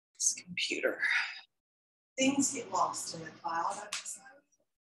this computer. Things get lost in the cloud.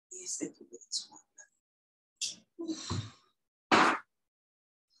 Yes, they do this one.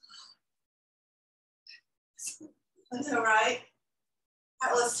 That's all right. All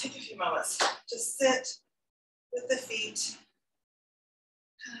right, let's take a few moments. Just sit with the feet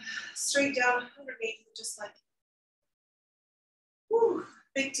straight down underneath, just like, whew,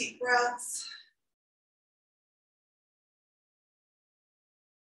 big deep breaths.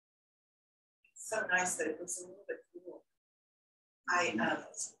 It's so nice that it was a little bit cool. I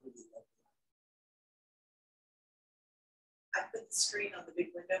put the screen on the big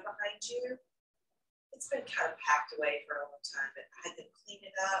window behind you. It's been kind of packed away for a long time, but I had to clean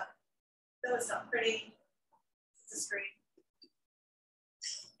it up. Though it's not pretty, it's a screen.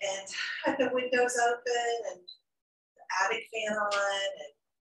 And I had the windows open and the attic fan on, and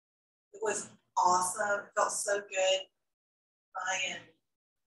it was awesome. It felt so good.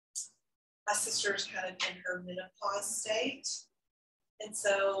 My sister's kind of in her menopause state. And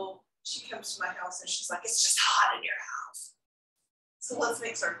so she comes to my house and she's like, it's just hot in your house. So let's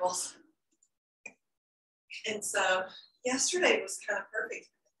make circles. And so yesterday was kind of perfect.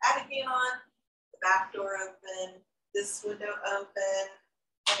 The attic fan on, the back door open, this window open.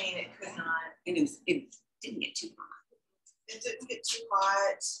 I mean, it could not. And it didn't get too hot. It didn't get too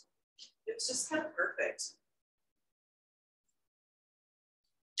hot. It was just kind of perfect.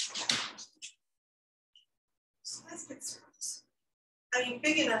 So let's get circles. I mean,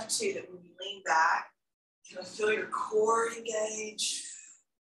 big enough too that when you lean back, you know, feel your core engage.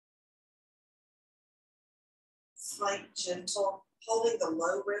 Slight gentle, holding the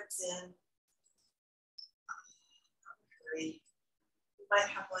low ribs in. Hurry. We might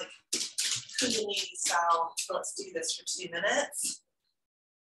have like Kundalini style. So let's do this for 2 minutes.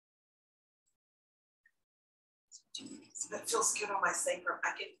 It feels good on my sacrum.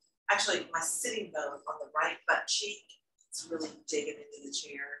 I can actually, my sitting bone on the right butt cheek, it's really digging into the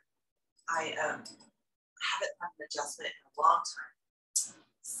chair. I haven't had an adjustment in a long time.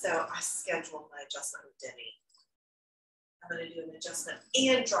 So I scheduled my adjustment with Denny. I'm going to do an adjustment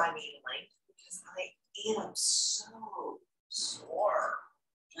and dry needling because I am so sore.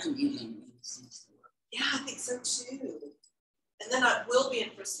 Dry needling makes sense. Yeah, I think so too. And then I will be in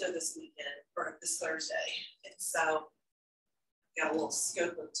Frisco this weekend, or this Thursday. And so I've got a little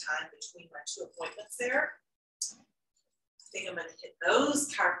scope of time between my 2 appointments there. I think I'm going to hit those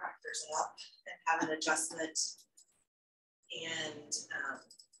chiropractors up and have an adjustment and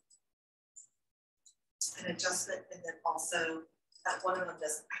and then also one of them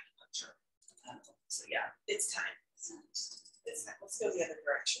does acupuncture. So yeah, it's time. It's time. Let's go the other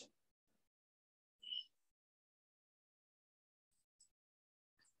direction.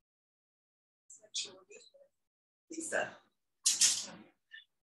 Sure we're good. Lisa.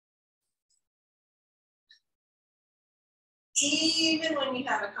 Even when you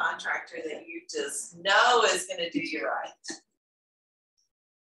have a contractor that you just know is going to do you right,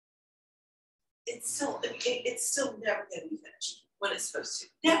 it's still never going to be finished when it's supposed to.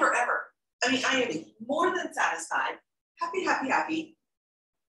 Never, ever. I mean, I am more than satisfied, happy, happy, happy,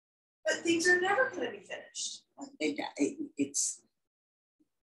 but things are never going to be finished. They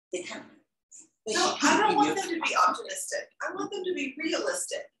happen. No, I don't want them to be optimistic. I want them to be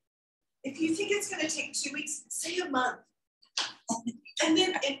realistic. If you think it's going to take 2 weeks, say a month. And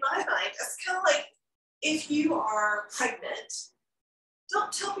then in my mind, it's kind of like if you are pregnant,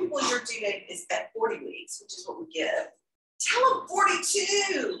 don't tell people your due date is at 40 weeks, which is what we give. Tell them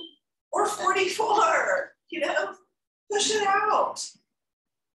 42 or 44, you know, push it out. So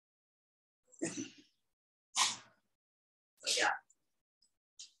yeah.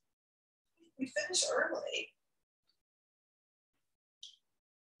 We finish early.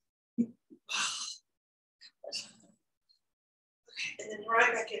 Okay, and then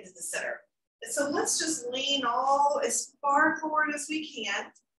right back into the center. And so let's just lean all as far forward as we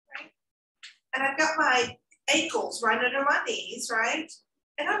can, right? And I've got my ankles right under my knees, right?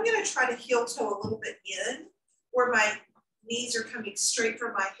 And I'm going to try to heel toe a little bit in where my knees are coming straight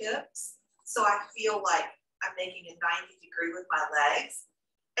from my hips. So I feel like I'm making a 90-degree with my legs.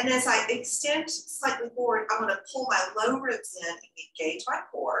 And as I extend slightly forward, I'm going to pull my low ribs in and engage my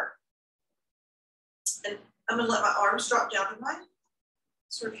core. And I'm going to let my arms drop down to my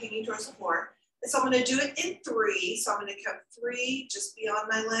sort of hanging towards the floor. And so I'm going to do it in 3. So I'm going to come 3 just beyond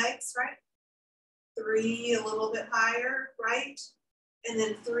my legs, right? 3 a little bit higher, right? And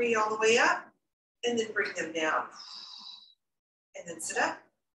then 3 all the way up. And then bring them down. And then sit up.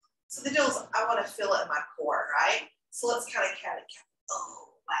 So the deal is I want to feel it in my core, right? So let's kind of cat. Oh,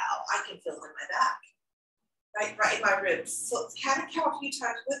 wow, I can feel it in my back. right in my ribs. So let's cat-cow a few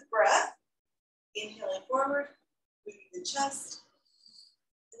times with breath. Inhaling forward, moving the chest.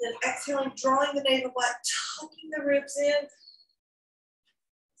 And then exhaling, drawing the navel back, tucking the ribs in.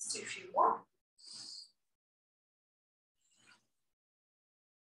 Let's do a few more.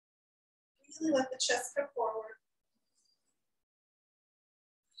 Really let the chest come forward.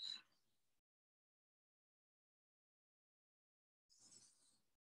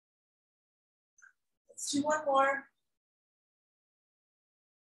 Let's do one more.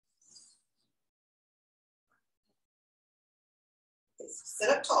 Sit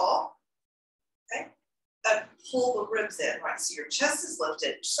up tall, okay? And pull the ribs in, right? So your chest is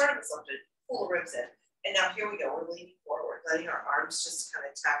lifted, sternum is lifted, pull the ribs in. And now here we go, we're leaning forward, letting our arms just kind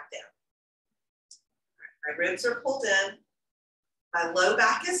of tap down. Right, my ribs are pulled in, my low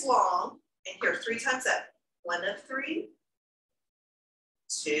back is long, and here 3 times up. 1 of 3,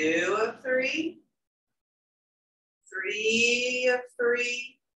 2 of 3, 3 of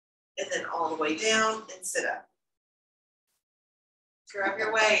 3, and then all the way down and sit up. Grab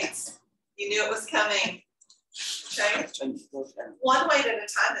your weights. You knew it was coming. Okay? 1 weight at a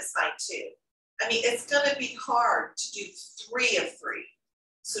time is fine too. I mean, it's going to be hard to do 3 of 3.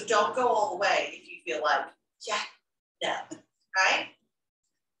 So don't go all the way if you feel like, yeah, no, right?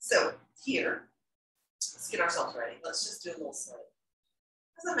 So here, let's get ourselves ready. Let's just do a little swing.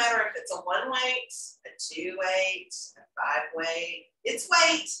 Doesn't matter if it's a 1 weight, a 2 weight, a 5 weight. It's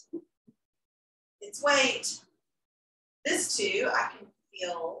weight. It's weight. This too, I can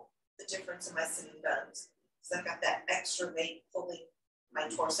feel the difference in my sitting bones because I've got that extra weight pulling my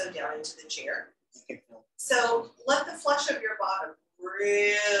torso down into the chair. So let the flesh of your bottom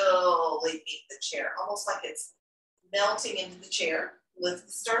really meet the chair, almost like it's melting into the chair. Lift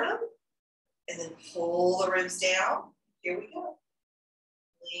the sternum and then pull the ribs down. Here we go.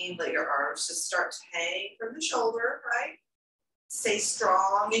 Lean, let your arms just start to hang from the shoulder, right? Stay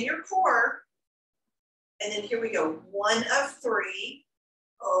strong in your core. And then here we go, 1 of 3.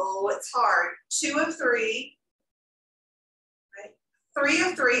 Oh, it's hard. 2 of 3, right? 3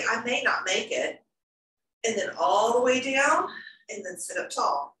 of 3, I may not make it. And then all the way down, and then sit up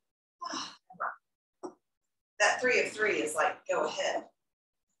tall. Oh, that 3 of 3 is like, go ahead.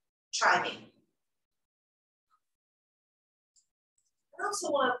 Try me. I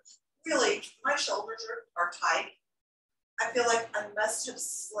also want to really, my shoulders are tight. I feel like I must have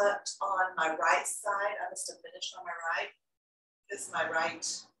slept on my right side. I must have finished on my right. This is my right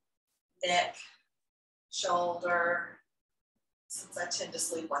neck, shoulder, since I tend to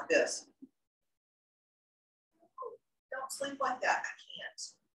sleep like this. Don't sleep like that. I can't.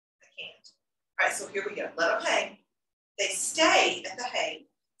 All right, so here we go. Let them hang. They stay at the hang.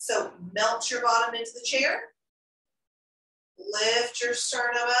 So melt your bottom into the chair. Lift your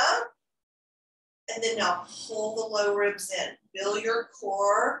sternum up. And then now pull the low ribs in. Feel your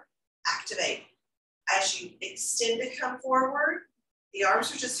core activate. As you extend to come forward, the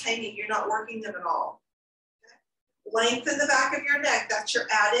arms are just hanging. You're not working them at all. Okay? Lengthen the back of your neck. That's your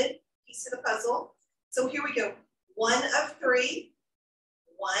added piece of the puzzle. So here we go. 1 of 3.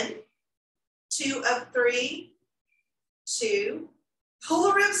 1. 2 of 3. 2. Pull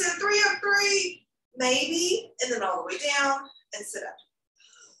the ribs in. 3 of 3. Maybe. And then all the way down and sit up.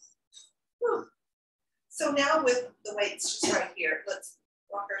 Whew. So now with the weights just right here, let's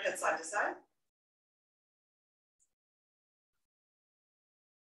walk our head side to side.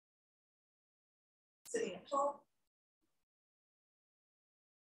 Sitting up tall.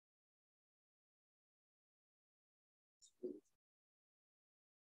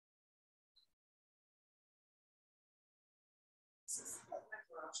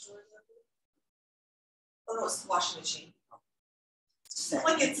 Oh no, it's the washing machine.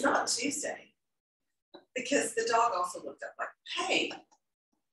 Like it's not Tuesday. Because the dog also looked up like, hey,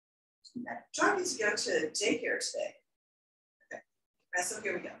 do I need to go to daycare today? Okay, all right, so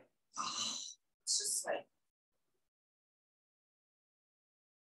here we go. Oh, it's just like,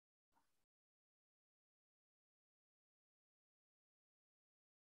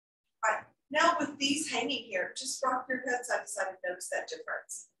 all right, now with these hanging here, just rock your head side to side and notice that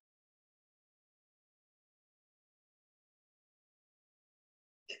difference.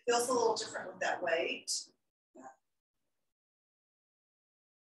 It feels a little different with that weight.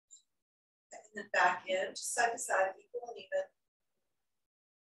 And then back in, just side to side, equal and even.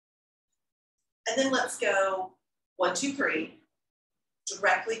 And then let's go 1, 2, 3,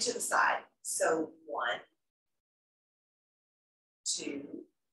 directly to the side. So 1, 2,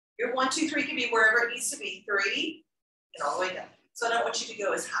 your 1, 2, 3 can be wherever it needs to be, 3, and all the way down. So I don't want you to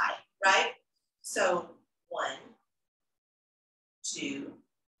go as high, right? So 1, 2,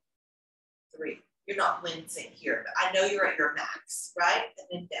 3. You're not wincing here, but I know you're at your max, right? And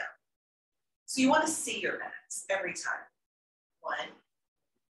then down. So you want to see your max every time. 1,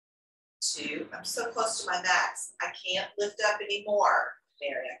 2, I'm so close to my max. I can't lift up anymore.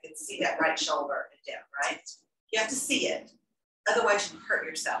 Mary, I can see that right shoulder and down, right? You have to see it. Otherwise you hurt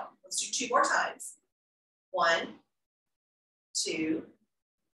yourself. Let's do 2 more times. 1, 2,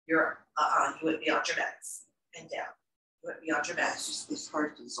 you're, you went beyond your max and down. You went beyond your max. It's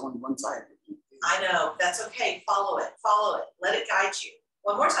hard because it's on one side. I know, that's okay. Follow it, let it guide you.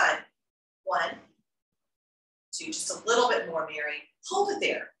 1 more time. 1, 2, just a little bit more, Mary. Hold it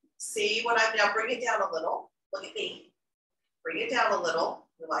there. See what I'm now, bring it down a little. Look at me. Bring it down a little.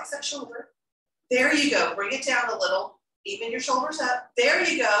 Relax that shoulder. There you go. Bring it down a little. Even your shoulders up. There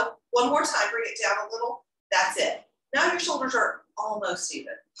you go. 1 more time. Bring it down a little. That's it. Now your shoulders are almost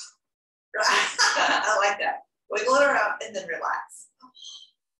even. I like that. Wiggle it around and then relax.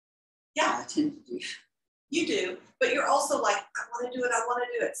 Yeah. I tend to do. You do, but you're also like, I want to do it. I want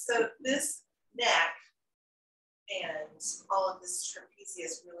to do it. So this neck and all of this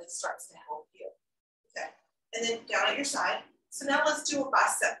trapezius really starts to help you. Okay. And then down at your side. So now let's do a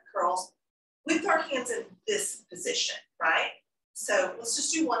bicep curls with our hands in this position, right? So let's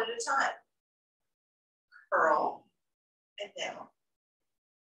just do 1 at a time. Curl and down.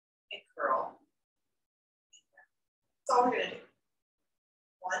 And curl. That's all we're going to do.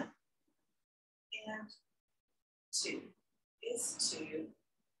 1 and 2 is 2. 1 and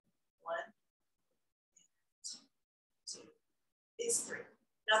 2 is 3.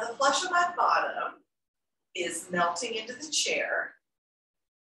 Now the flesh of my bottom is melting into the chair,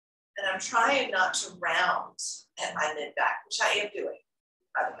 and I'm trying not to round at my mid back, which I am doing,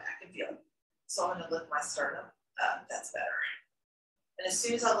 by the way, I can feel it. So I'm going to lift my sternum up. That's better. And as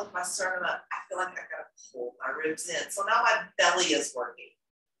soon as I lift my sternum up, I feel like I've got to pull my ribs in. So now my belly is working.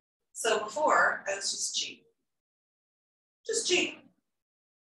 So before, I was just cheating. Just cheating.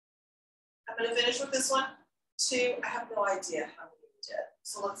 I'm going to finish with this one. 2, I have no idea how many we did.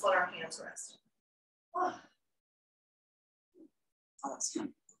 So let's let our hands rest. Oh, That's kind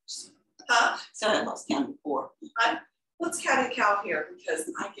of huh? So I lost count of 4. Let's cat cow here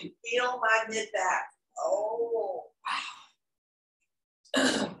because I can feel my mid back. Oh,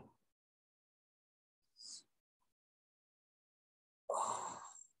 wow. Oh.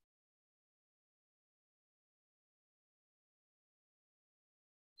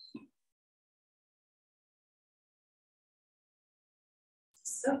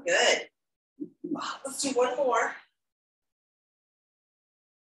 So good. Let's do 1 more.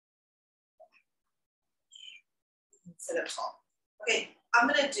 Sit up tall. Okay, I'm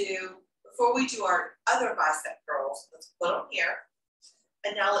going to do, before we do our other bicep curls, let's put them here.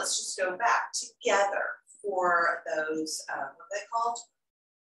 And now let's just go back together for those, what are they called?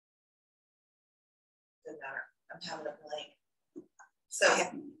 Doesn't matter. I'm having a blank. So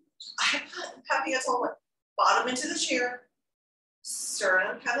I'm having a total one. Bottom into the chair,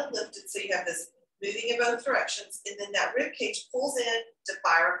 sternum kind of lifted, so you have this moving in both directions, and then that rib cage pulls in to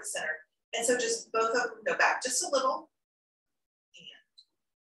fire up the center. And so just both of them go back just a little. And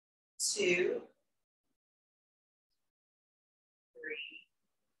 2, 3,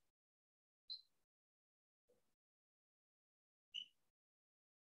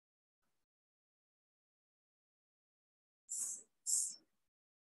 6,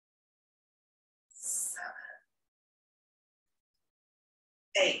 7,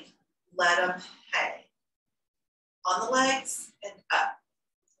 8. Let them hang on the legs and up.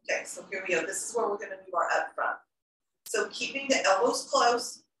 Okay, so here we go. This is where we're going to move our up front. So keeping the elbows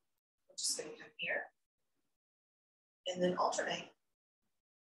close, we're just going to come here and then alternate.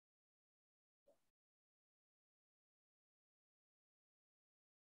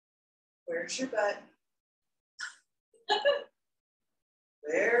 Where's your butt?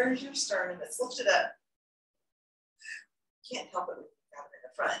 Where's your sternum? It's lifted up. Can't help it when you got it in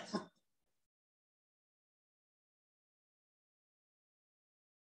the front.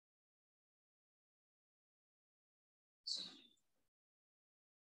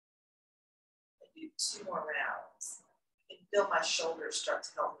 Do 2 more rounds. I can feel my shoulders start to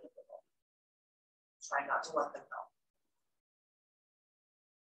help me a little. Try not to let them help.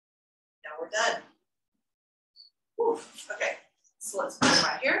 Now we're done. Oof. Okay, so let's put it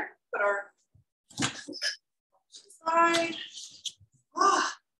right here. Put our side.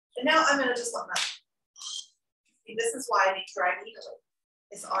 Ah. And now I'm gonna just let my, see, this is why I need to dry needle.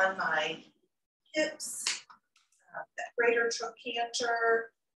 It's on my hips, that greater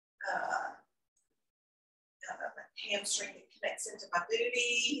trochanter, my hamstring that connects into my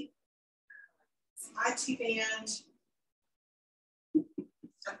booty, IT band.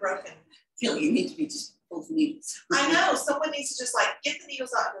 I'm broken feel you need to be just full of needles. I know, someone needs to just like get the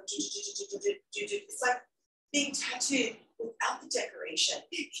needles out and go, it's like being tattooed without the decoration.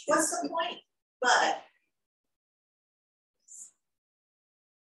 What's the point? But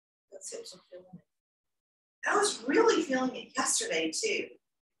those hips are feeling it. I was really feeling it yesterday too.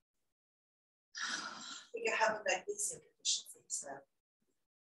 I think I have a magnesium deficiency, so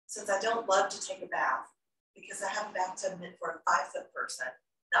since I don't love to take a bath, because I have a bathtub meant for a 5-foot person,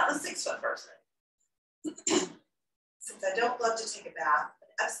 not a 6-foot person. Since I don't love to take a bath, an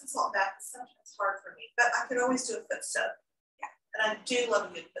Epsom salt bath is sometimes hard for me, but I could always do a foot soak. Yeah, and I do love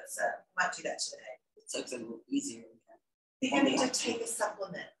a good foot soak. I might do that today. Foot soak's a little easier. I think I need to take a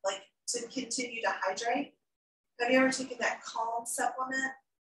supplement, like to continue to hydrate. Have you ever taken that Calm supplement?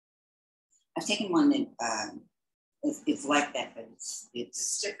 I've taken one that it's like that, but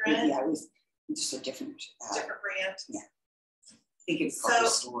it's different. Yeah, it was just a different brand. Yeah, I think it's called the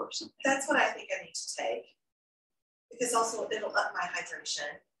store or something. That's what I think I need to take, because also it'll up my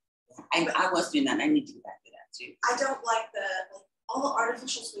hydration. I was doing that. I need to get back to that too. I don't like all the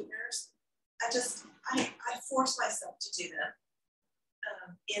artificial sweeteners. I force myself to do them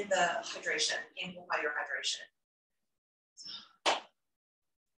in the hydration, amplify your hydration.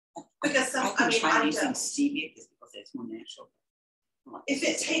 Because I'm using stevia because people say it's more natural.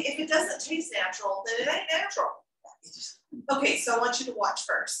 If it doesn't taste natural, then it ain't natural. Okay, so I want you to watch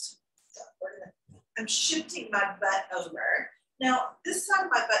first. So I'm shifting my butt over. Now, this side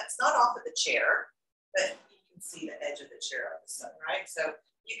of my butt's not off of the chair, but you can see the edge of the chair on the side, right? So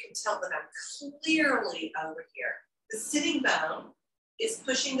you can tell that I'm clearly over here. The sitting bone is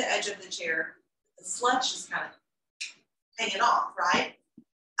pushing the edge of the chair. The flesh is kind of hanging off, right?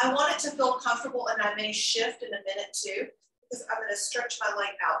 I want it to feel comfortable, and I may shift in a minute too, because I'm going to stretch my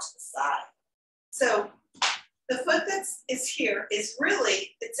leg out to the side. So the foot is here is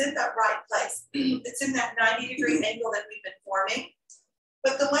really, it's in that right place. It's in that 90-degree angle that we've been forming.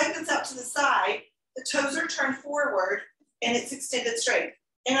 But the leg that's out to the side, the toes are turned forward and it's extended straight.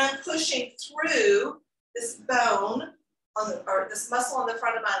 And I'm pushing through this bone or this muscle on the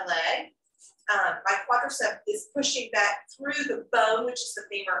front of my leg. My quadricep is pushing back through the bone, which is the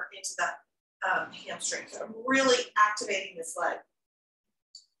femur, into the hamstring. So I'm really activating this leg.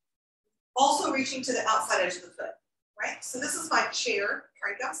 Also reaching to the outside edge of the foot, right? So this is my chair,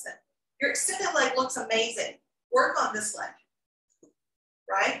 Gustin. Your extended leg looks amazing. Work on this leg,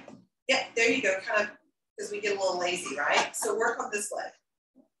 right? Yeah, there you go, kind of, because we get a little lazy, right? So work on this leg.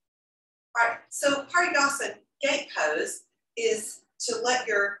 All right, so Gustin gate pose is to let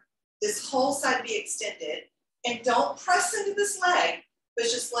this whole side be extended, and don't press into this leg, but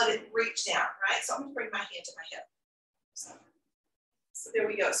just let it reach down, right? So I'm gonna bring my hand to my hip. So there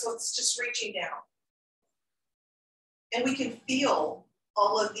we go. So it's just reaching down. And we can feel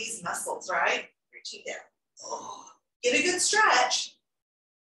all of these muscles, right? Reaching down. Oh, get a good stretch,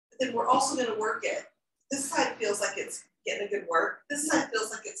 but then we're also gonna work it. This side feels like it's getting a good work. This side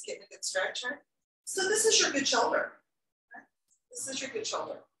feels like it's getting a good stretch, right? So this is your good shoulder. Right? This is your good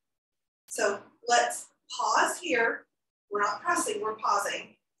shoulder. So let's pause here. We're not pressing, we're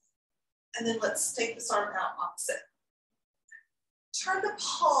pausing. And then let's take this arm out opposite. Turn the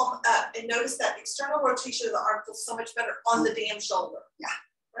palm up and notice that external rotation of the arm feels so much better on the damn shoulder. Yeah.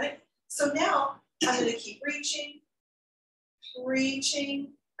 Right? So now I'm going to keep reaching.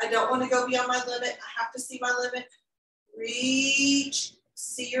 I don't want to go beyond my limit. I have to see my limit. Reach.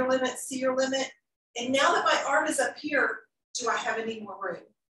 See your limit, see your limit. And now that my arm is up here, do I have any more room?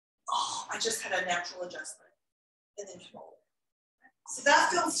 Oh, I just had a natural adjustment. And then come over. So that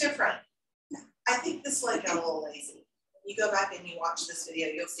feels different. I think this leg got a little lazy. You go back and you watch this video,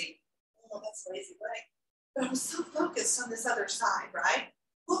 you'll see, oh, that's a lazy leg. But I was so focused on this other side, right?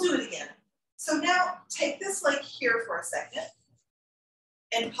 We'll do it again. So now take this leg here for a second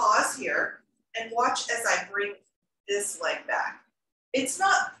and pause here and watch as I bring this leg back. It's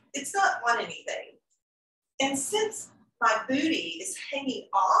not on anything. And since my booty is hanging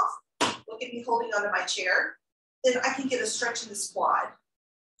off, look at me holding onto my chair, then I can get a stretch in the quad.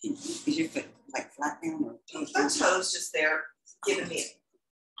 Is your foot like flat down or toes down? down? My toes just there giving me.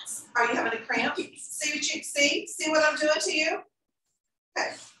 Are you having a cramp? See what you see? See what I'm doing to you?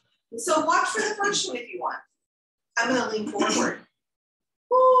 Okay. So watch for the first one if you want. I'm going to lean forward.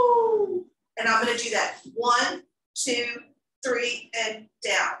 Woo! And I'm going to do that. 1, 2, 3, and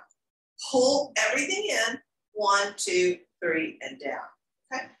down. Pull everything in. 1, 2, 3, and down.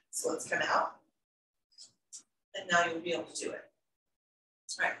 Okay. So let's come out. And now you'll be able to do it.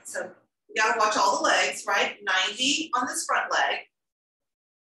 All right, so we got to watch all the legs, right? 90 on this front leg.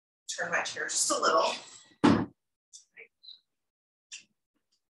 Turn my chair just a little.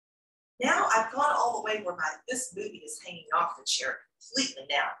 Now I've gone all the way where this booty is hanging off the chair completely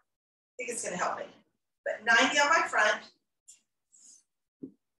now. I think it's gonna help me. But 90 on my front.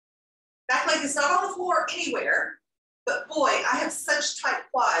 Back leg is not on the floor anywhere, but boy, I have such tight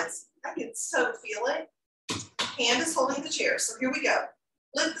quads. I can so feel it. Hand is holding the chair. So here we go.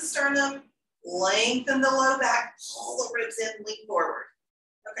 Lift the sternum, lengthen the low back, pull the ribs in, lean forward.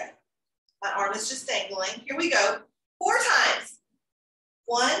 Okay. My arm is just dangling. Here we go. 4 times.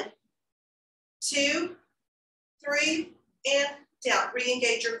 1, 2, 3, and down.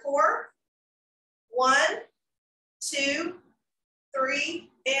 Re-engage your core. 1, 2, 3,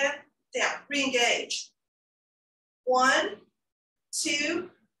 and down. Re-engage. 1, 2,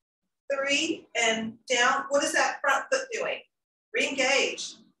 3, and down. What is that front foot doing?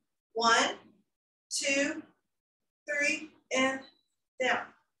 Re-engage. 1, 2, 3, and down.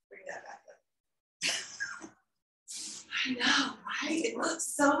 Bring that back up. I know, right? It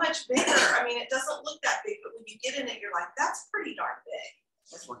looks so much bigger. I mean, it doesn't look that big, but when you get in it, you're like, that's pretty darn big.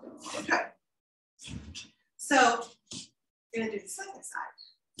 That's working. Okay. So you're gonna do the second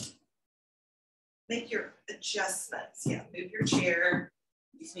side. Make your adjustments. Yeah, move your chair.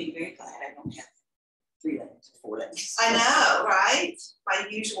 Makes me very glad I don't have 3 legs, 4 legs. I know, right? My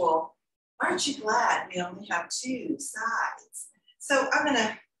usual. Aren't you glad we only have 2 sides? So I'm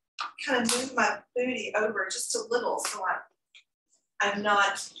gonna kind of move my booty over just a little so I'm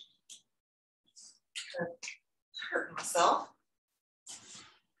not hurting myself.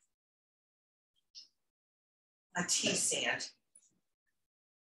 My T-stand.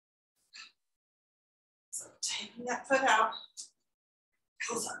 So taking that foot out,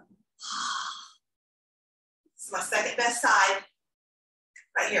 goes up. This is my second best side,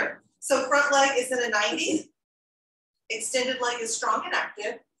 right here. So front leg is in a 90. Extended leg is strong and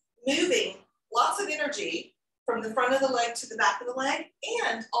active, moving lots of energy from the front of the leg to the back of the leg,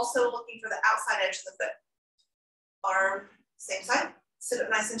 and also looking for the outside edge of the foot. Arm, same side, sit up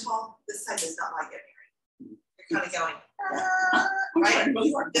nice and tall. This side does not like it. You're kind of going, right?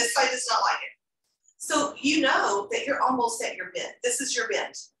 This side does not like it. So you know that you're almost at your bend. This is your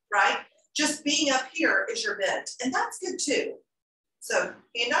bend, right? Just being up here is your bend, and that's good too. So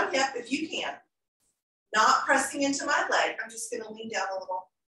hand on hip if you can. Not pressing into my leg. I'm just gonna lean down a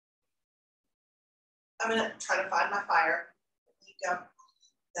little. I'm gonna try to find my fire. Lean down.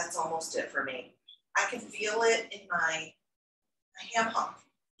 That's almost it for me. I can feel it in my ham hock.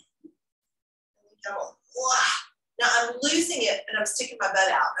 Lean down. Now I'm losing it and I'm sticking my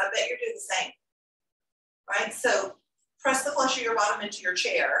butt out. I bet you're doing the same. Right? So press the flesh of your bottom into your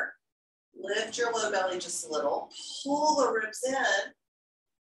chair. Lift your low belly just a little. Pull the ribs in.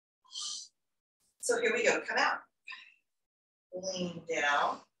 So here we go. Come out. Lean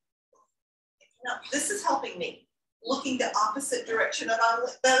down. Now, this is helping me. Looking the opposite direction of I'm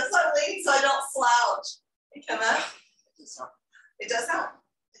leaning so I don't slouch. And come out. It does help.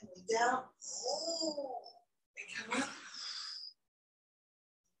 And lean down. Oh. And come up.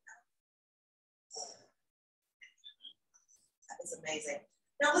 That is amazing.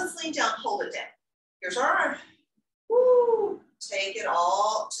 Now let's lean down, hold it down. Here's our arm. Woo. Take it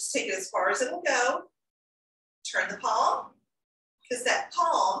all, just take it as far as it will go. Turn the palm, because that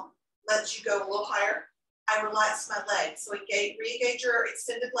palm lets you go a little higher. I relax my leg. So re-engage your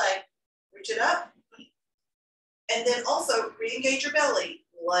extended leg, reach it up. And then also re-engage your belly.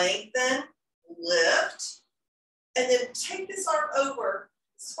 Lengthen, lift, and then take this arm over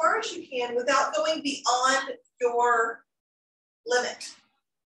as far as you can without going beyond your limit.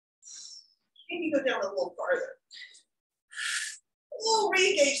 Maybe go down a little farther. We'll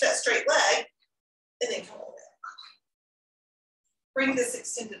re-engage that straight leg and then come over. Bring this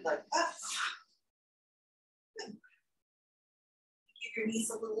extended leg up. Give your knees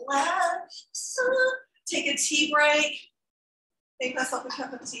a little left. Take a tea break. Make myself a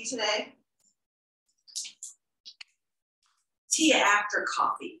cup of tea today. Tea after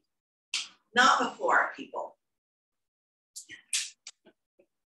coffee, not before, people.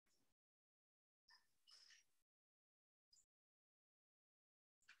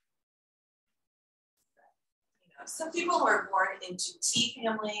 Some people are born into tea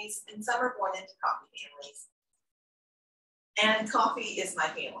families and some are born into coffee families. And coffee is my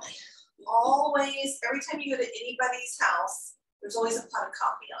family. Always, every time you go to anybody's house, there's always a pot of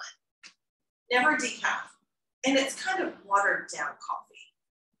coffee on it. Never decaf. And it's kind of watered down coffee.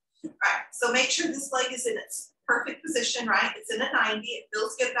 All right, so make sure this leg is in its perfect position, right? It's in a 90, it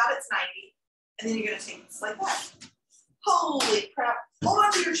feels good about its 90. And then you're gonna take this like that. Holy crap, hold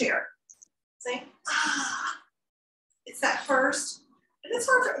on to your chair. Say, ah. It's that first, and it's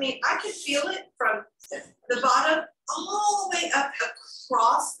hard for me. I can feel it from the bottom all the way up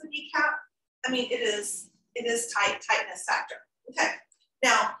across the kneecap, I mean, it is tightness factor. Okay,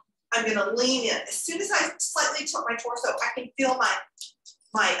 now I'm gonna lean in. As soon as I slightly tilt my torso, I can feel my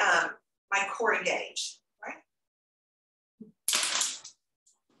core engage, right?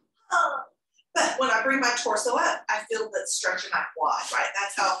 But when I bring my torso up, I feel that stretch in my quad, right?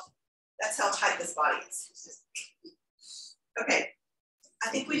 That's how tight this body is. Okay, I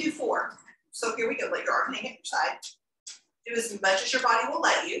think we do 4. So here we go, let your arm hang at your side. Do as much as your body will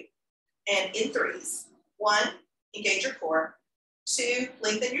let you. And in 3s, 1, engage your core. 2,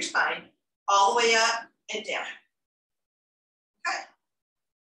 lengthen your spine, all the way up and down. Okay.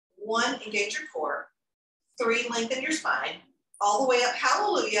 1, engage your core. 3, lengthen your spine, all the way up,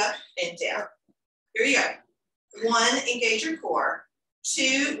 hallelujah, and down. Here you go. 1, engage your core.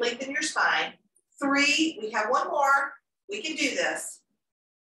 2, lengthen your spine. 3, we have 1 more. We can do this.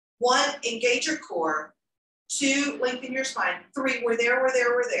 1, engage your core. 2, lengthen your spine. 3, we're there, and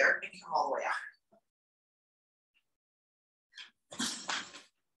come all the way out.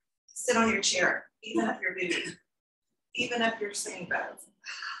 Sit on your chair, even up your booty, even up your singing bones.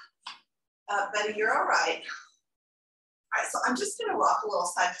 Betty, you're all right. All right, so I'm just gonna rock a little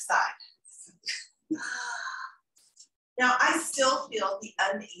side to side. Now I still feel the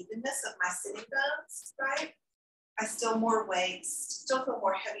unevenness of my sitting bones, right? I still feel more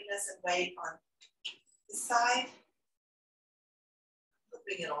heaviness and weight on this side. I'm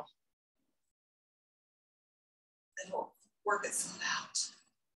hoping it'll work itself out.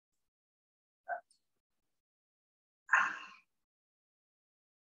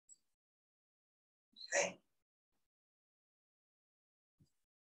 Okay.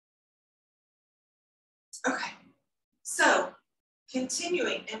 Okay, so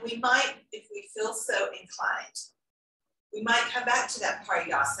continuing, and we might, if we feel so inclined, we might come back to that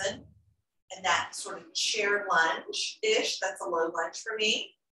Paryasana and that sort of chair lunge-ish, that's a low lunge for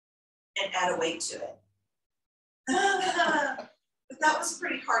me, and add a weight to it. But that was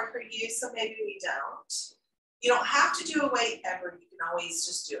pretty hard for you, so maybe we don't. You don't have to do a weight ever, you can always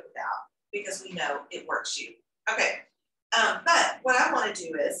just do it without, because we know it works you. Okay, but what I want to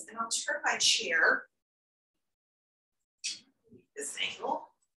do is, and I'll turn my chair this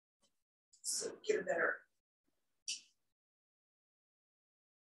angle, so get a better.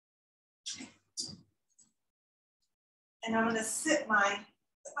 And I'm going to sit my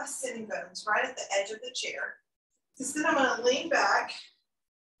sitting bones right at the edge of the chair. So then I'm going to lean back.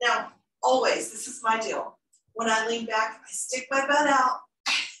 Now, always, this is my deal. When I lean back, I stick my butt out,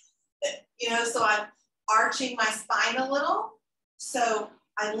 so I'm arching my spine a little. So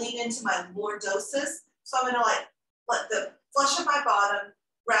I lean into my lordosis. So I'm going to let the flesh of my bottom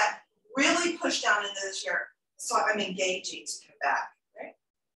really push down into the chair. So I'm engaging to come back, right?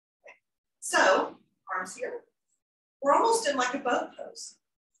 Okay. So arms here. We're almost in like a boat pose.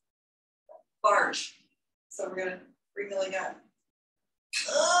 Barge. So we're going to really go.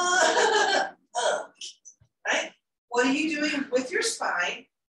 Right? What are you doing with your spine?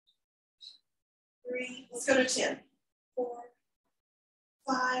 3, let's go to 10. 4,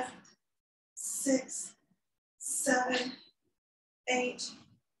 5, 6, 7, 8,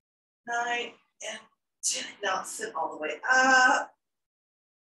 9, and 10. Now sit all the way up.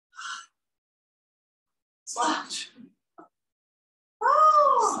 Slouch.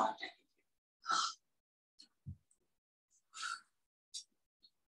 Oh.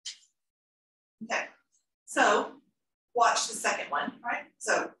 Okay, so watch the second one, right?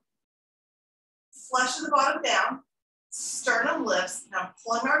 So flesh of the bottom down, sternum lifts. Now I'm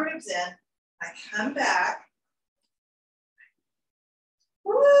pulling my ribs in. I come back.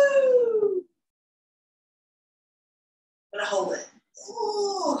 Woo! I'm gonna hold it.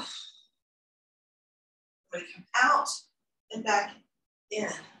 Ooh. I'm gonna come out and back in.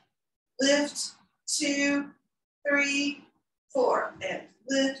 Lift, 2, 3, 4, and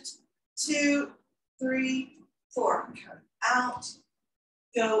lift, 2, 3, 4. Come out,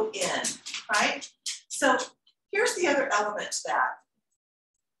 go in, right? So here's the other element to that.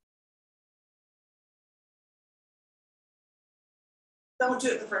 Don't do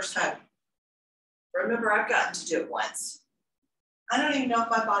it the first time. Remember, I've gotten to do it once. I don't even know if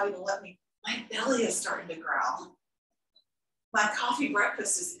my body will let me. My belly is starting to growl. My coffee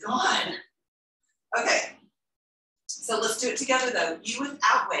breakfast is gone. Okay, so let's do it together though. You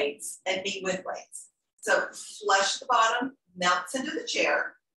without weights and me with weights. So flesh the bottom, melts into the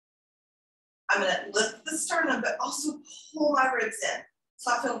chair. I'm gonna lift the sternum, but also pull my ribs in.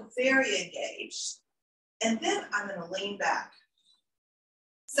 So I feel very engaged. And then I'm gonna lean back.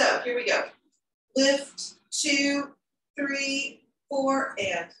 So here we go. Lift, 2, 3, 4,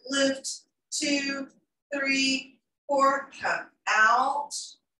 and lift, 2, 3, 4, come out,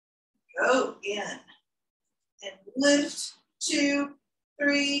 go in, and lift, 2,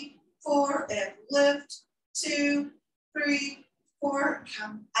 3, 4, and lift, 2, 3, 4,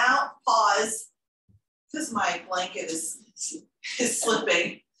 come out, pause, because my blanket is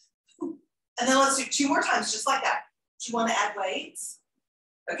slipping. And then let's do 2 more times, just like that. Do you want to add weights?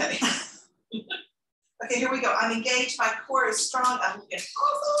 Okay. Okay, here we go. I'm engaged, my core is strong, I'm looking,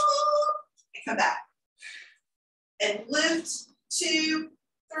 and come back. And lift, 2,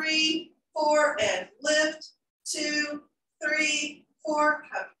 3, 4, and lift, 2, 3, 4,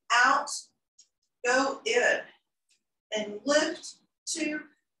 come out, go in, and lift, 2,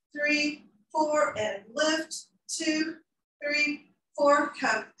 3, 4, and lift, 2, 3, 4,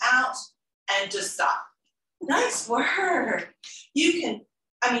 come out, and just stop. Nice work. You can,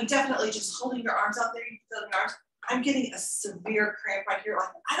 I mean, definitely just holding your arms out there, you can feel your arms. I'm getting a severe cramp right here. Like,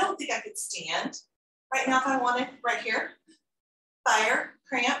 I don't think I could stand right now if I wanted, right here. Fire,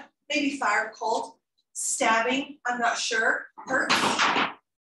 cramp, maybe fire, cold, stabbing, I'm not sure, hurt.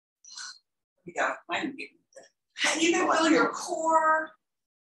 You go. And you can feel your core,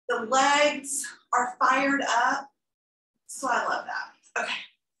 the legs are fired up. So I love that. Okay.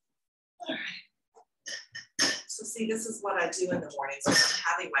 All right. So see, this is what I do in the mornings when I'm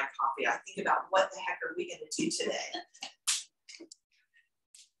having my coffee. I think about what the heck are we going to do today?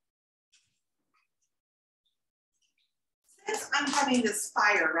 Since I'm having this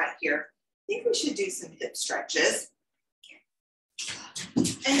fire right here, I think we should do some hip stretches. And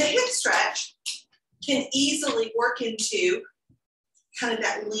the hip stretch can easily work into kind of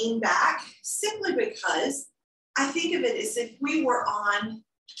that lean back, simply because I think of it as if we were on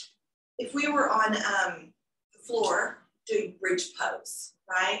the floor doing bridge pose,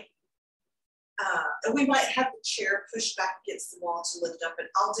 right? And we might have the chair pushed back against the wall to lift up, and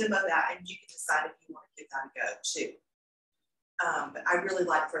I'll demo that, and you can decide if you want to give that a go too. But I really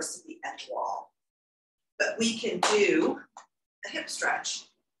like for us to be at the wall. But we can do a hip stretch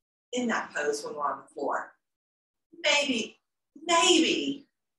in that pose when we're on the floor. Maybe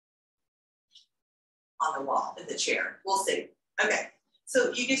on the wall, in the chair. We'll see. Okay,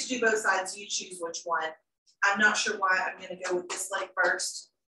 so you get to do both sides. You choose which one. I'm not sure why. I'm going to go with this leg first.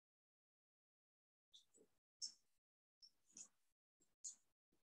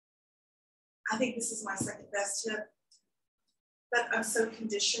 I think this is my second best hip, but I'm so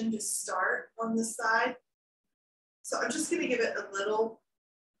conditioned to start on this side. So I'm just going to give it a little,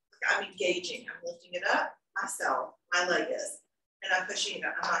 I'm engaging. I'm lifting it up myself. My leg is, and I'm pushing it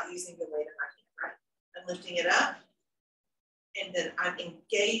up. I'm not using the weight of my hand, right? I'm lifting it up, and then I'm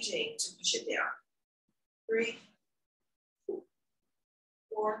engaging to push it down. 3,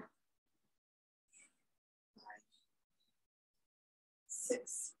 4, 5,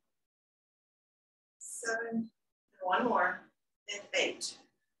 6, 7, and one more, and 8.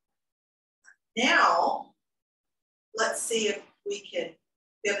 Now, let's see if we can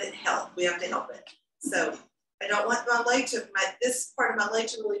give it help. We have to help it. So I don't want my leg to, this part of my leg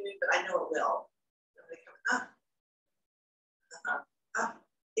to really move, but I know it will. I'm going to come up, up.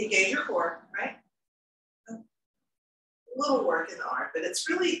 Engage your core, right? A little work in the arm, but it's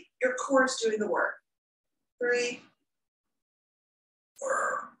really your core is doing the work. 3,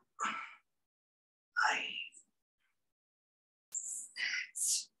 4, 5,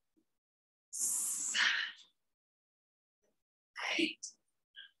 6, 7, 8.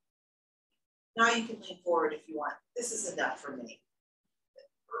 Now you can lean forward if you want. This is enough for me.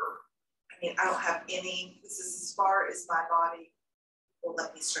 I mean, I don't have any, this is as far as my body will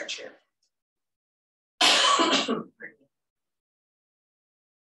let me stretch here.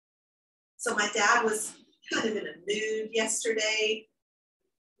 So my dad was kind of in a mood yesterday.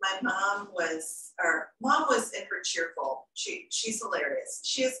 My mom was in her cheerful. She's hilarious.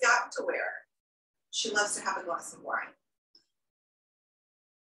 She has gotten to where she loves to have a glass of wine.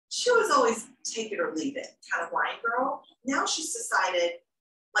 She was always take it or leave it kind of wine girl. Now she's decided,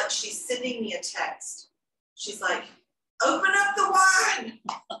 like she's sending me a text. She's like, open up the wine.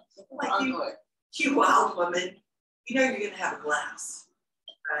 Like you wild woman, you know you're gonna have a glass,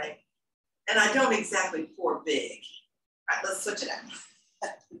 right? And I don't exactly pour big. All right, let's switch it out.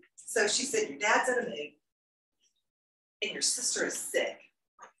 So she said, your dad's in a mood and your sister is sick.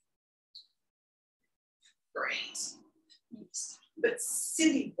 Great. But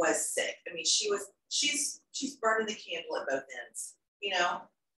Cindy was sick. I mean, she's burning the candle at both ends, you know?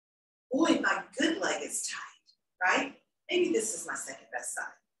 Boy, my good leg is tight, right? Maybe this is my second best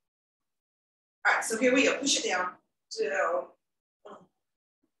side. All right, so here we go. Push it down, down,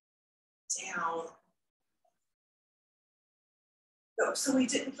 down. Oh, so we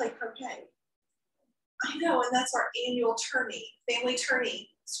didn't play croquet. I know, and that's our annual tourney, family tourney.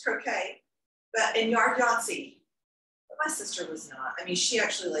 It's croquet, but in yard Yahtzee. But my sister was not. I mean, she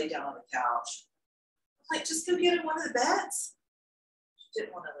actually laid down on the couch. I'm like, just go get in one of the beds. She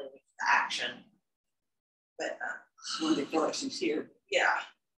didn't want to leave the action. But One of the collections here. Yeah.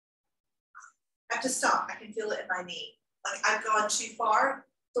 I have to stop. I can feel it in my knee. Like I've gone too far,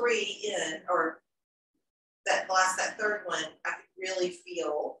 3 in, or that third one, I could really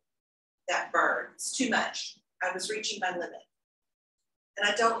feel that burn. It's too much. I was reaching my limit. And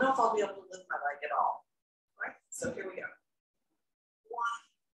I don't know if I'll be able to lift my leg at all. All right, so here we go. 1.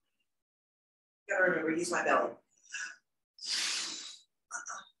 Gotta remember, use my belly.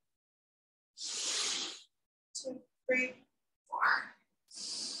 2, 3, 4,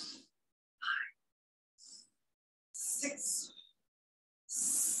 5, 6,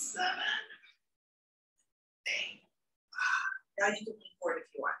 7, 8. Now you can lean forward if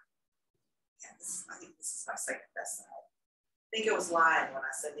you want. Yeah, I think this is my second best side. I think it was lying when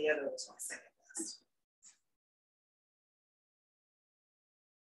I said the other was my second best.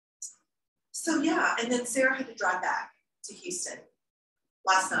 So yeah, and then Sarah had to drive back to Houston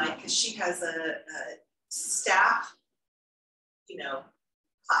last night because she has a staff,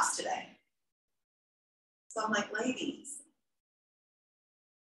 class today. So I'm like, ladies,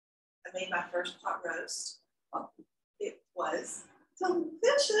 I made my first pot roast. It was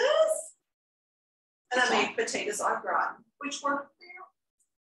delicious. And I made potatoes au gratin, which were,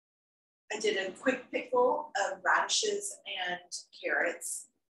 I did a quick pickle of radishes and carrots.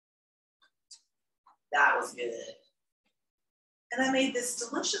 That was good. And I made this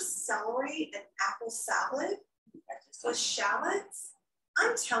delicious celery and apple salad with shallots.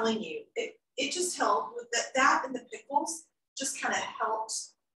 I'm telling you, it just helped with that and the pickles just kind of helped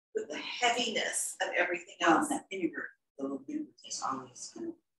with the heaviness of everything else. That vinegar, the little vinegar is always kind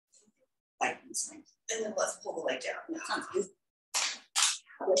of like these things. And then let's pull the leg down. That sounds good.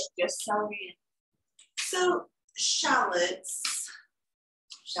 Just celery. So shallots,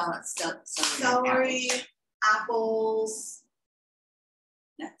 Celery, apples,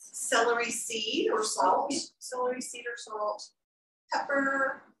 nuts, celery seed or salt, celery seed or salt,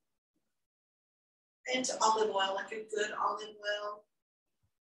 pepper, and olive oil, like a good olive oil.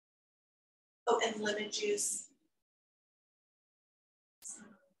 Oh, and lemon juice.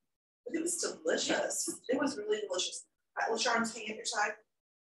 It was delicious. It was really delicious. All right, LaShawn's hang at your side.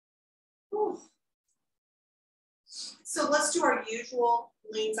 Ooh. So let's do our usual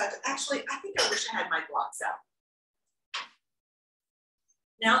lean side. Actually, I think I wish I had my blocks out.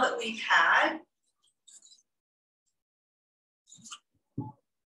 Now that we've had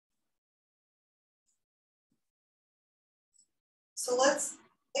so let's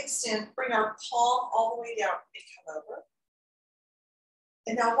extend, bring our palm all the way down and come over.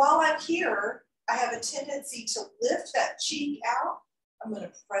 And now while I'm here, I have a tendency to lift that cheek out. I'm going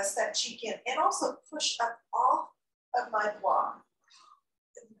to press that cheek in and also push up off of my block.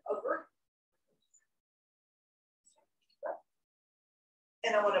 Over.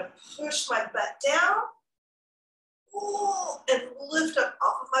 And I want to push my butt down. And lift up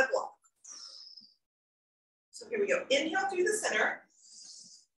off of my block. So here we go. Inhale through the center.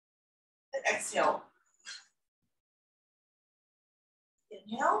 And exhale.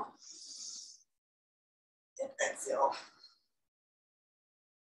 Inhale. And exhale.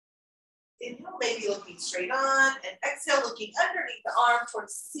 Inhale, maybe looking straight on, and exhale, looking underneath the arm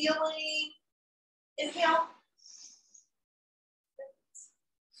towards the ceiling. Inhale.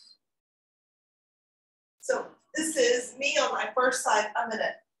 So this is me on my first side. I'm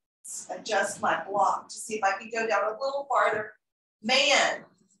gonna adjust my block to see if I can go down a little farther. Man,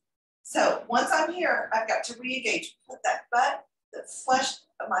 so once I'm here, I've got to re-engage, put that butt, the flesh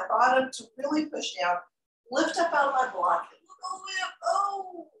of my bottom to really push down, lift up out of my block, and look all the way up,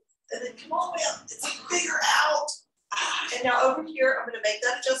 oh, and then come all the way up, it's like bigger out. And now over here, I'm gonna make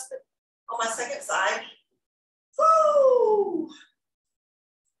that adjustment on my second side. Woo!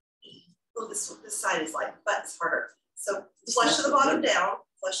 Oh, this side is like butt's harder. So flush to the bottom down,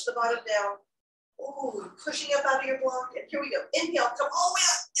 flush to the bottom down. Oh, pushing up out of your block. And here we go. Inhale, come all the way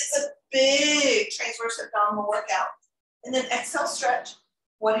up. It's a big transverse abdominal workout. And then exhale, stretch.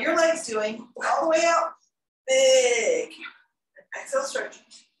 What are your legs doing? All the way out. Big. And exhale, stretch.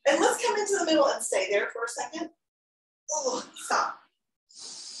 And let's come into the middle and stay there for a second. Oh, stop.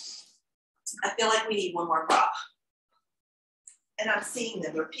 I feel like we need one more bra. And I'm seeing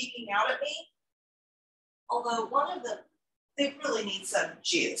them. They're peeking out at me. Although one of them, they really need some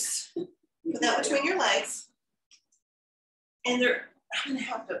juice. Put that between your legs. And I'm gonna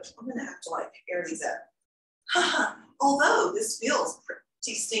have to like air these up. Although this feels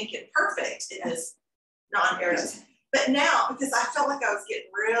pretty stinking perfect. It is non-aerodynamic. But now, because I felt like I was getting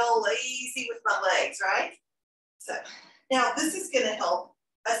real lazy with my legs, right? So now this is going to help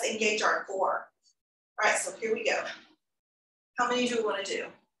us engage our core. All right, so here we go. How many do we want to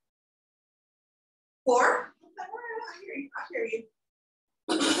do? 4? I hear you. I hear you.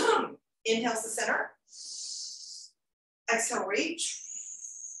 Inhale to center. Exhale, reach.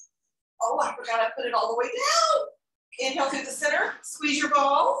 Oh, I forgot I put it all the way down. Inhale through the center. Squeeze your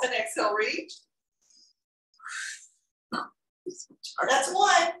balls and exhale, reach. That's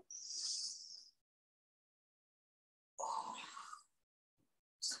 1. Oh.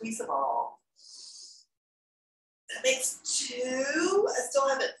 Squeeze the ball. That makes 2. I still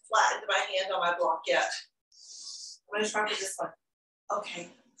haven't flattened my hand on my block yet. I'm going to try for this one. Okay.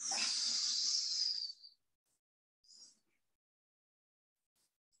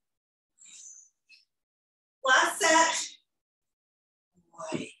 Last set.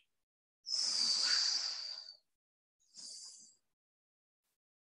 Boy.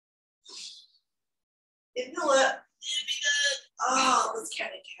 Inhale it. Oh, let's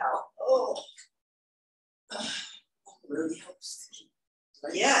count it out. Oh. Really helps to keep.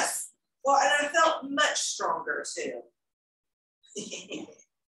 Yes. Well, and I felt much stronger too.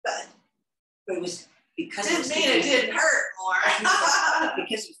 but it was because didn't mean it didn't hurt more.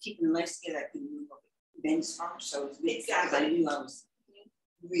 Because it was keeping the legs together, I couldn't move up bend as far. So it was exactly. I knew I was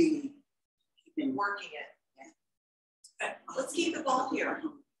really working it. Yeah. Okay. Let's keep the ball here.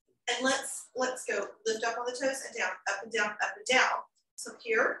 And let's go lift up on the toes and down, up and down, up and down. So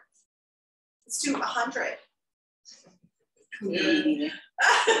here, let's do 100.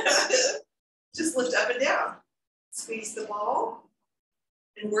 Just lift up and down. Squeeze the ball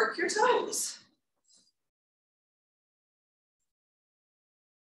and work your toes.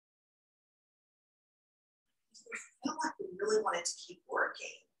 I feel like we really wanted to keep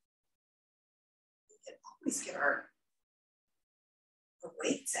working. We can always get our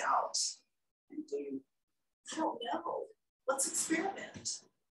weights out and do, I don't know. Let's experiment.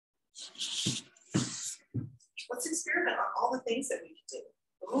 Let's experiment on all the things that we can do.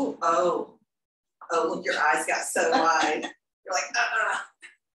 Ooh, oh, look, your eyes got so wide. You're like,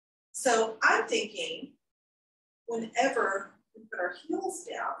 So I'm thinking whenever we put our heels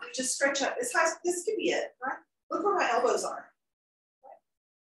down, we just stretch up. This could be it, right? Look where my elbows are. Right?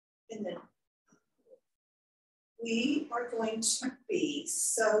 And then we are going to be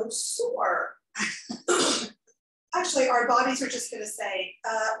so sore. Actually, our bodies are just going to say,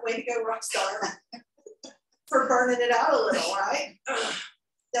 way to go, rock star, for burning it out a little, right?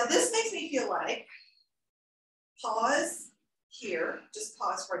 Now, this makes me feel like, pause here, just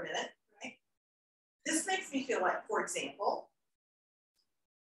pause for a minute, right? This makes me feel like, for example,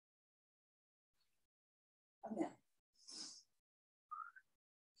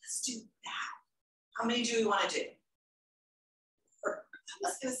 let's do that. How many do we want to do? I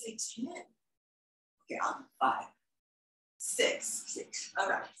was going to say 10. Okay, I'll do 5. 6.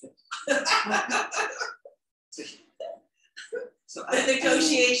 Okay. So the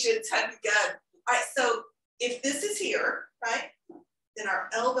negotiations have begun. All right, so if this is here, right, then our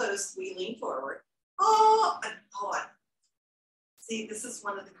elbows, we lean forward. Oh, and hold on. See, this is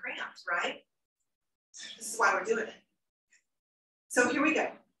one of the cramps, right? This is why we're doing it. So here we go.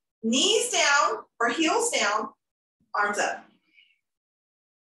 Knees down or heels down, arms up.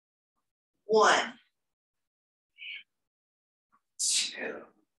 1, 2,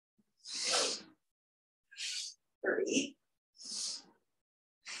 3,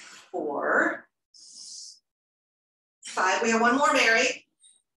 4, 5. We have one more, Mary.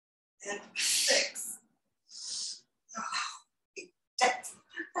 And 6. Oh,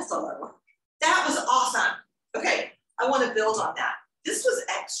 that's all I want. That was awesome. Okay, I want to build on that. This was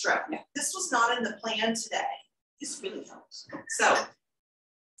extra. Yeah. This was not in the plan today. This really helps. So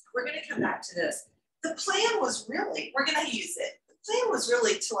we're going to come back to this. The plan was really, we're going to use it. The plan was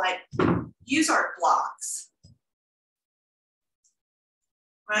really to like use our blocks,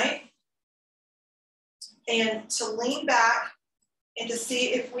 right? And to lean back and to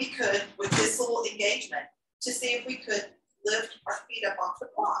see if we could, with this little engagement, to see if we could lift our feet up off the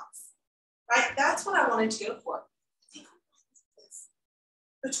blocks, right? That's what I wanted to go for.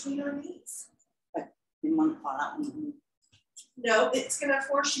 Between our knees. You want to fall out? No, it's going to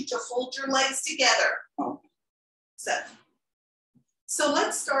force you to hold your legs together. Oh. So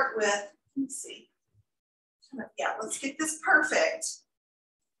let's start with, let me see. Yeah, let's get this perfect.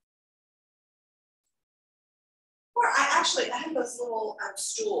 Or I have those little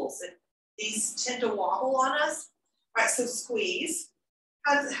stools, and these tend to wobble on us. All right, so squeeze.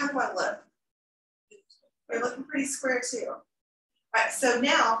 How do I look? You're looking pretty square too. All right, so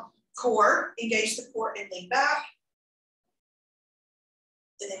now core, engage the core and lean back.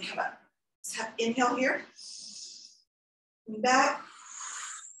 And then come up. Let's have inhale here. Lean back.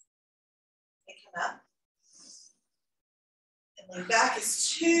 And come up. And lean back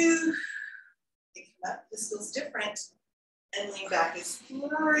is 2. And come up. This feels different. And lean back is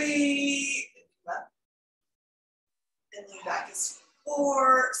 3. And come up. And lean back is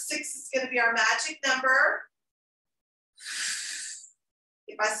 4. 6 is going to be our magic number.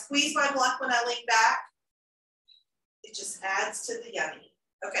 If I squeeze my block when I lean back, it just adds to the yummy.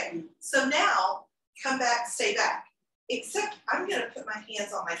 Okay, so now come back, stay back. Except I'm going to put my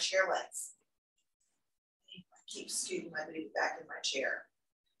hands on my chair legs. I keep scooting my booty back in my chair.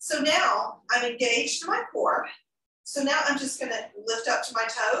 So now I'm engaged to my core. So now I'm just going to lift up to my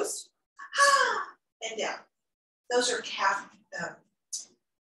toes and down. Those are calf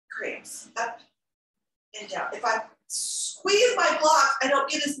cramps. Up and down. If I squeeze my block, I don't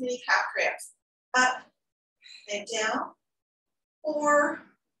get as many calf cramps. Up and down. 4.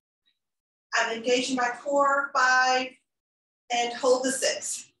 I'm engaging my core. 5. And hold the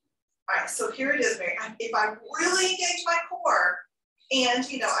 6. All right, so here it is, Mary. If I really engage my core and,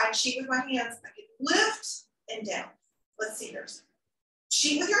 you know, I cheat with my hands, I can lift and down. Let's see yours.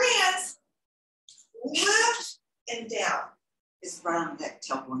 Cheat with your hands. Lift and down. It's right on that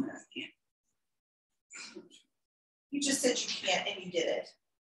top one that I can't. You just said you can't and you did it.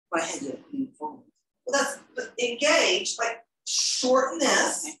 But I had to lean forward. Well, that's engage, like shorten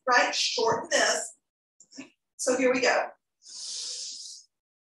this, okay. Right? Shorten this. So here we go.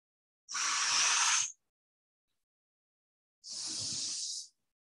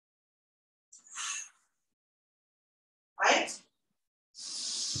 Right?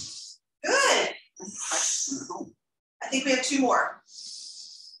 Good. I think we have 2 more.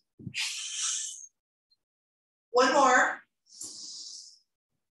 1 more.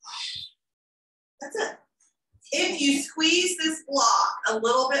 That's it. If you squeeze this block a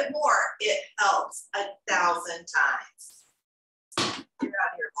little bit more, it helps 1,000 times. Get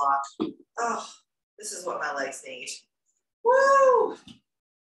out of here, block. Oh, this is what my legs need. Woo!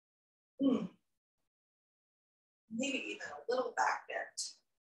 Maybe even a little back bend.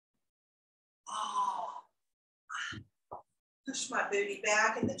 Oh. Push my booty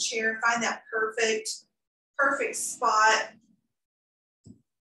back in the chair. Find that perfect spot.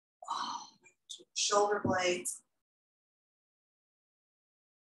 Oh, shoulder blades.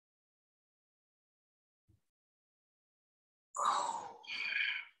 Oh.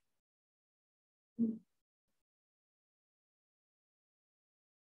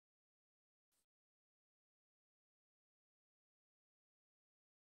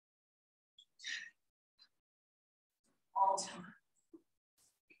 All time.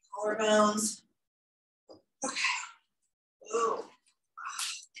 Collarbones. Okay. Ooh.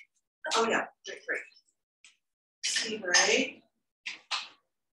 Oh yeah, great. Sleep right.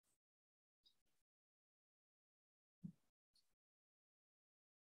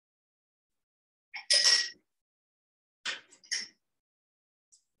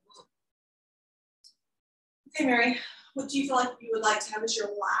 Okay, Mary, what do you feel like you would like to have as your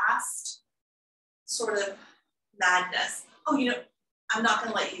last sort of madness? Oh, you know, I'm not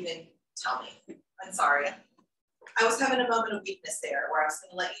going to let you even tell me. I'm sorry. I was having a moment of weakness there where I was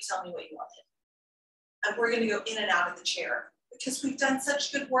going to let you tell me what you wanted. And we're going to go in and out of the chair because we've done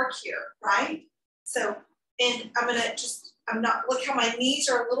such good work here, right? So, and I'm going to just, look how my knees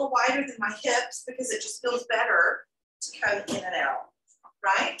are a little wider than my hips because it just feels better to come in and out,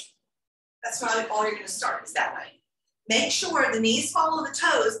 right? That's why all you're going to start is that way. Make sure the knees follow the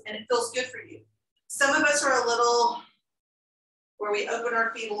toes and it feels good for you. Some of us are a little, where we open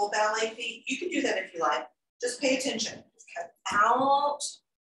our feet, a little ballet feet. You can do that if you like. Just pay attention. Cut out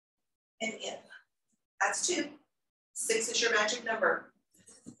and in. That's 2. 6 is your magic number.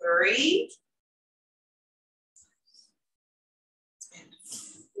 3. And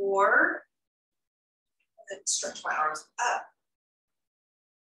 4. And then stretch my arms up.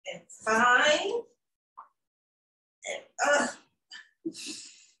 And 5. And up.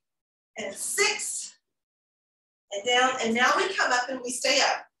 And 6. And down. And now we come up and we stay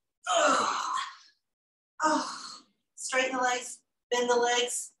up. Oh, straighten the legs, bend the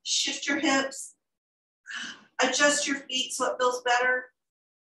legs, shift your hips, adjust your feet so it feels better.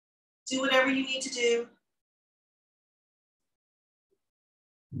 Do whatever you need to do.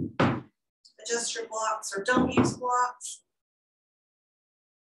 Adjust your blocks or don't use blocks.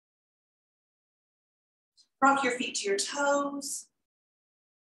 Rock your feet to your toes,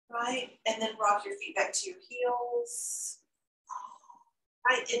 right? And then rock your feet back to your heels.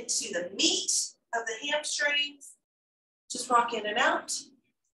 Right into the meat of the hamstrings. Just rock in and out.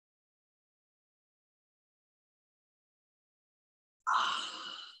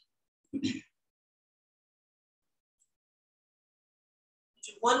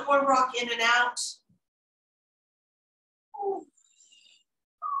 Do one more rock in and out.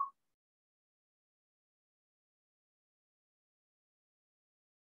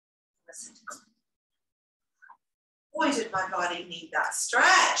 Listen. Boy, did my body need that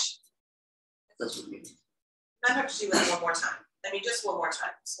stretch. I have to do it one more time. I mean, just one more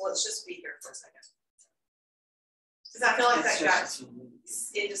time. So let's just be here for a second. Because I feel like that got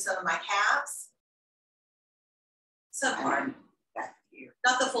into some of my calves. Some part. Back here.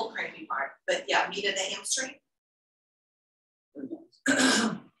 Not the full cramping part, but yeah, meat of the hamstring.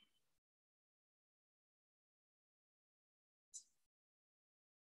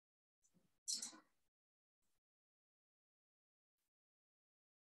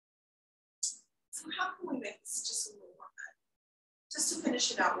 So how can we make this just a little more fun? Just to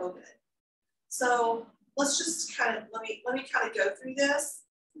finish it out real good. So let's just kind of, let me kind of go through this.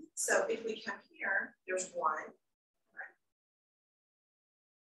 So if we come here, there's 1,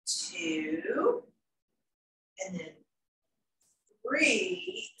 2, and then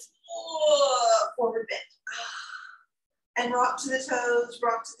 3, forward bend. And rock to the toes,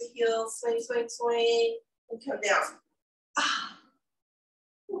 rock to the heels, swing, swing, swing, and come down.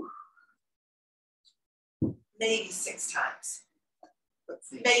 Maybe 6 times.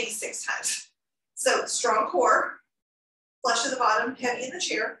 Maybe 6 times. So strong core, flush to the bottom, heavy in the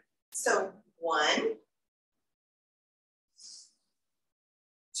chair. So 1,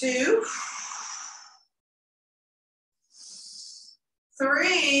 2,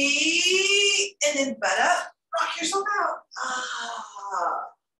 3, and then butt up, rock yourself out.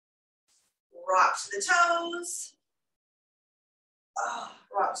 Rock to the toes.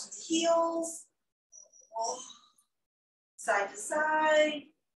 Rock to the heels. Side to side.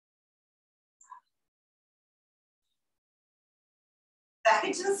 Back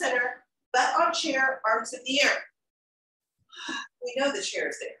into the center, butt on chair, arms in the air. We know the chair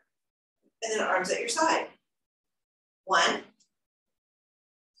is there. And then arms at your side. 1,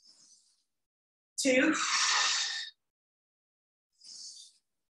 2,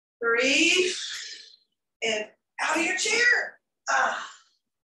 3, and out of your chair.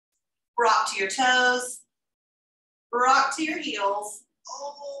 Rock to your toes. Rock to your heels.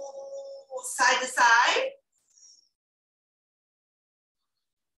 Side to side.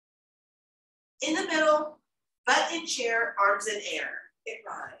 In the middle, butt in chair, arms in air. It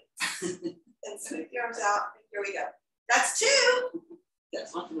rhymes. And sweep the arms out. And here we go. That's 2.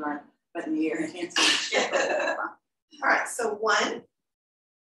 That's one line, butt in the air and hands on the chair. All right, so 1,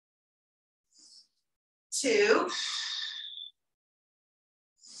 2,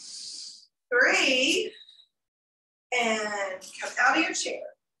 3, and come out of your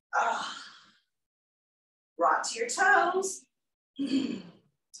chair. Rock to your toes.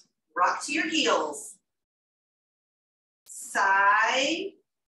 Rock to your heels. Side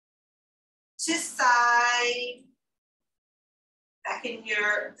to side. Back in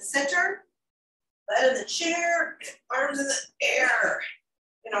the center. Butt in the chair. Arms in the air.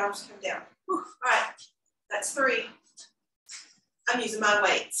 And arms come down. Whew. All right, that's 3. I'm using my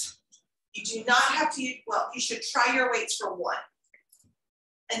weights. You do not have to, well, you should try your weights for 1.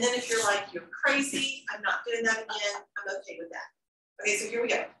 And then if you're like, you're crazy, I'm not doing that again, I'm okay with that. Okay, so here we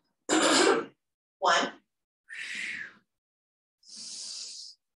go. 1,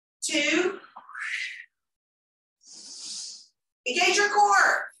 2, engage your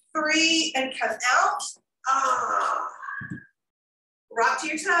core. 3, and come out. Rock to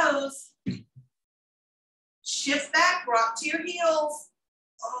your toes. Shift back, rock to your heels.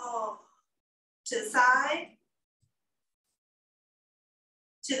 To the side.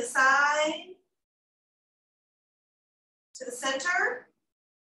 To the side. To the center.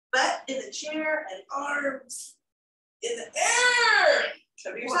 Butt in the chair and arms in the air.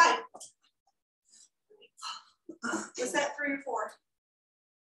 Show me your side. Was that 3 or 4?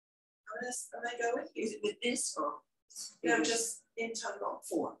 I'm gonna go with you. Is it with this or? No, just in total.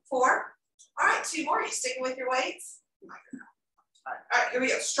 4. 4. All right, 2 more. Are you sticking with your weights? All right, here we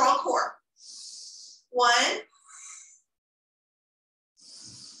go. Strong core. 1,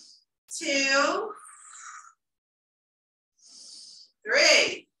 2,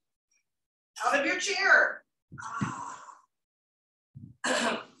 3. Out of your chair.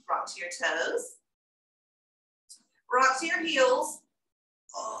 Rock to your toes. Rock to your heels.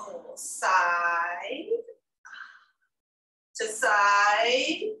 Side to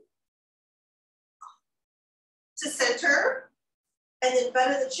side to center, and then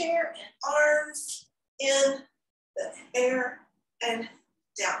butt of the chair and arms in the air and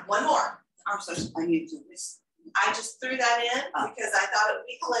down. 1 more. Arms are, I need to do this. I just threw that in because I thought it would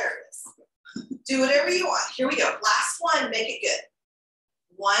be hilarious. Do whatever you want. Here we go. Last one, make it good.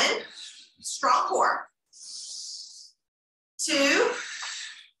 1, strong core. 2,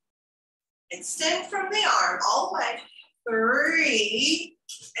 extend from the arm all the way. 3,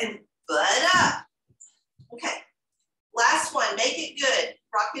 and butt up. Okay. Last one, make it good.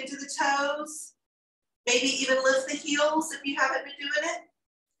 Rock into the toes. Maybe even lift the heels if you haven't been doing it.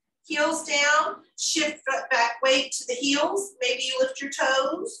 Heels down, shift back weight to the heels. Maybe you lift your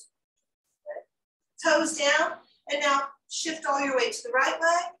toes. Toes down, and now shift all your weight to the right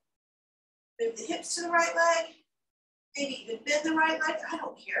leg. Move the hips to the right leg. Maybe even bend the right leg, I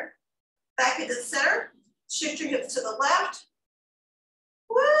don't care. Back into the center, shift your hips to the left.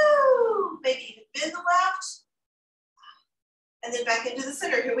 Woo! Maybe even bend the left. And then back into the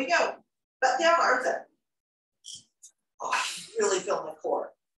center, here we go. Butt down, arms up. Oh, I really feel my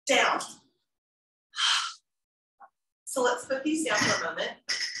core. Down. So let's put these down for a moment.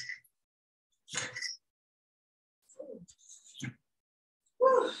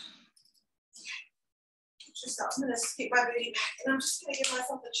 Woo. Yourself. I'm going to scoot my booty back and I'm just going to give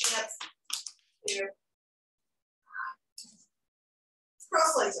myself a chance here.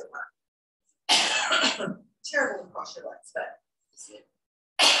 Cross legs are fun. Terrible to cross your legs, but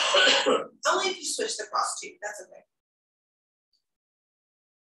only if you switch the cross too. That's okay.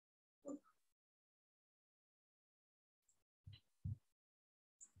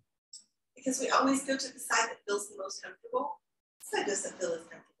 Because we always go to the side that feels the most comfortable. This side doesn't feel as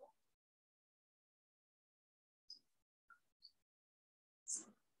comfortable.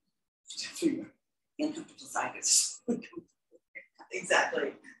 The uncomfortable side is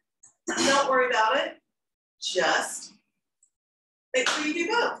Exactly. Don't worry about it. Just make sure you do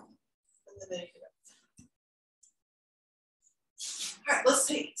both. And then you do both. All right, let's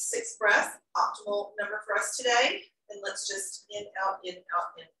take 6 breaths, optimal number for us today. And let's just in, out,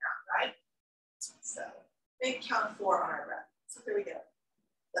 right? So maybe count of 4 on our breath. So here we go.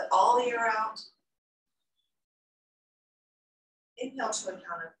 Let all the air out. Inhale to a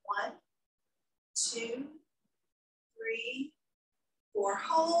count of 1, 2, 3, 4.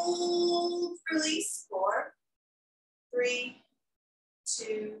 Hold, release. 4, 3,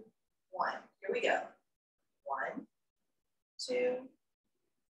 2, 1. Here we go. 1, 2,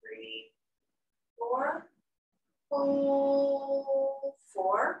 3, 4. Hold.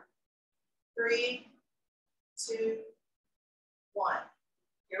 4, 3, 2, 1.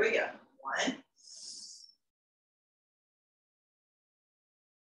 Here we go. 1.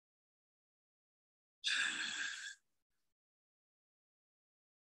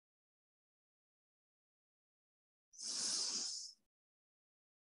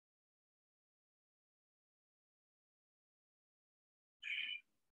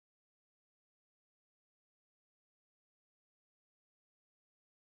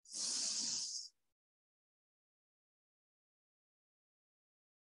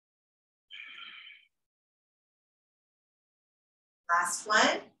 Last one.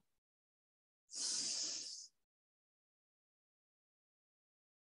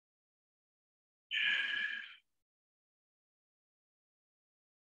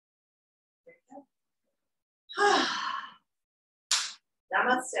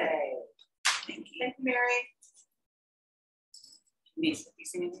 Namaste. Thank you. Thank you, Mary.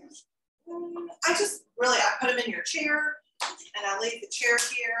 I just really, I put them in your chair and I leave the chair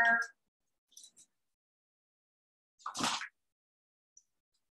here.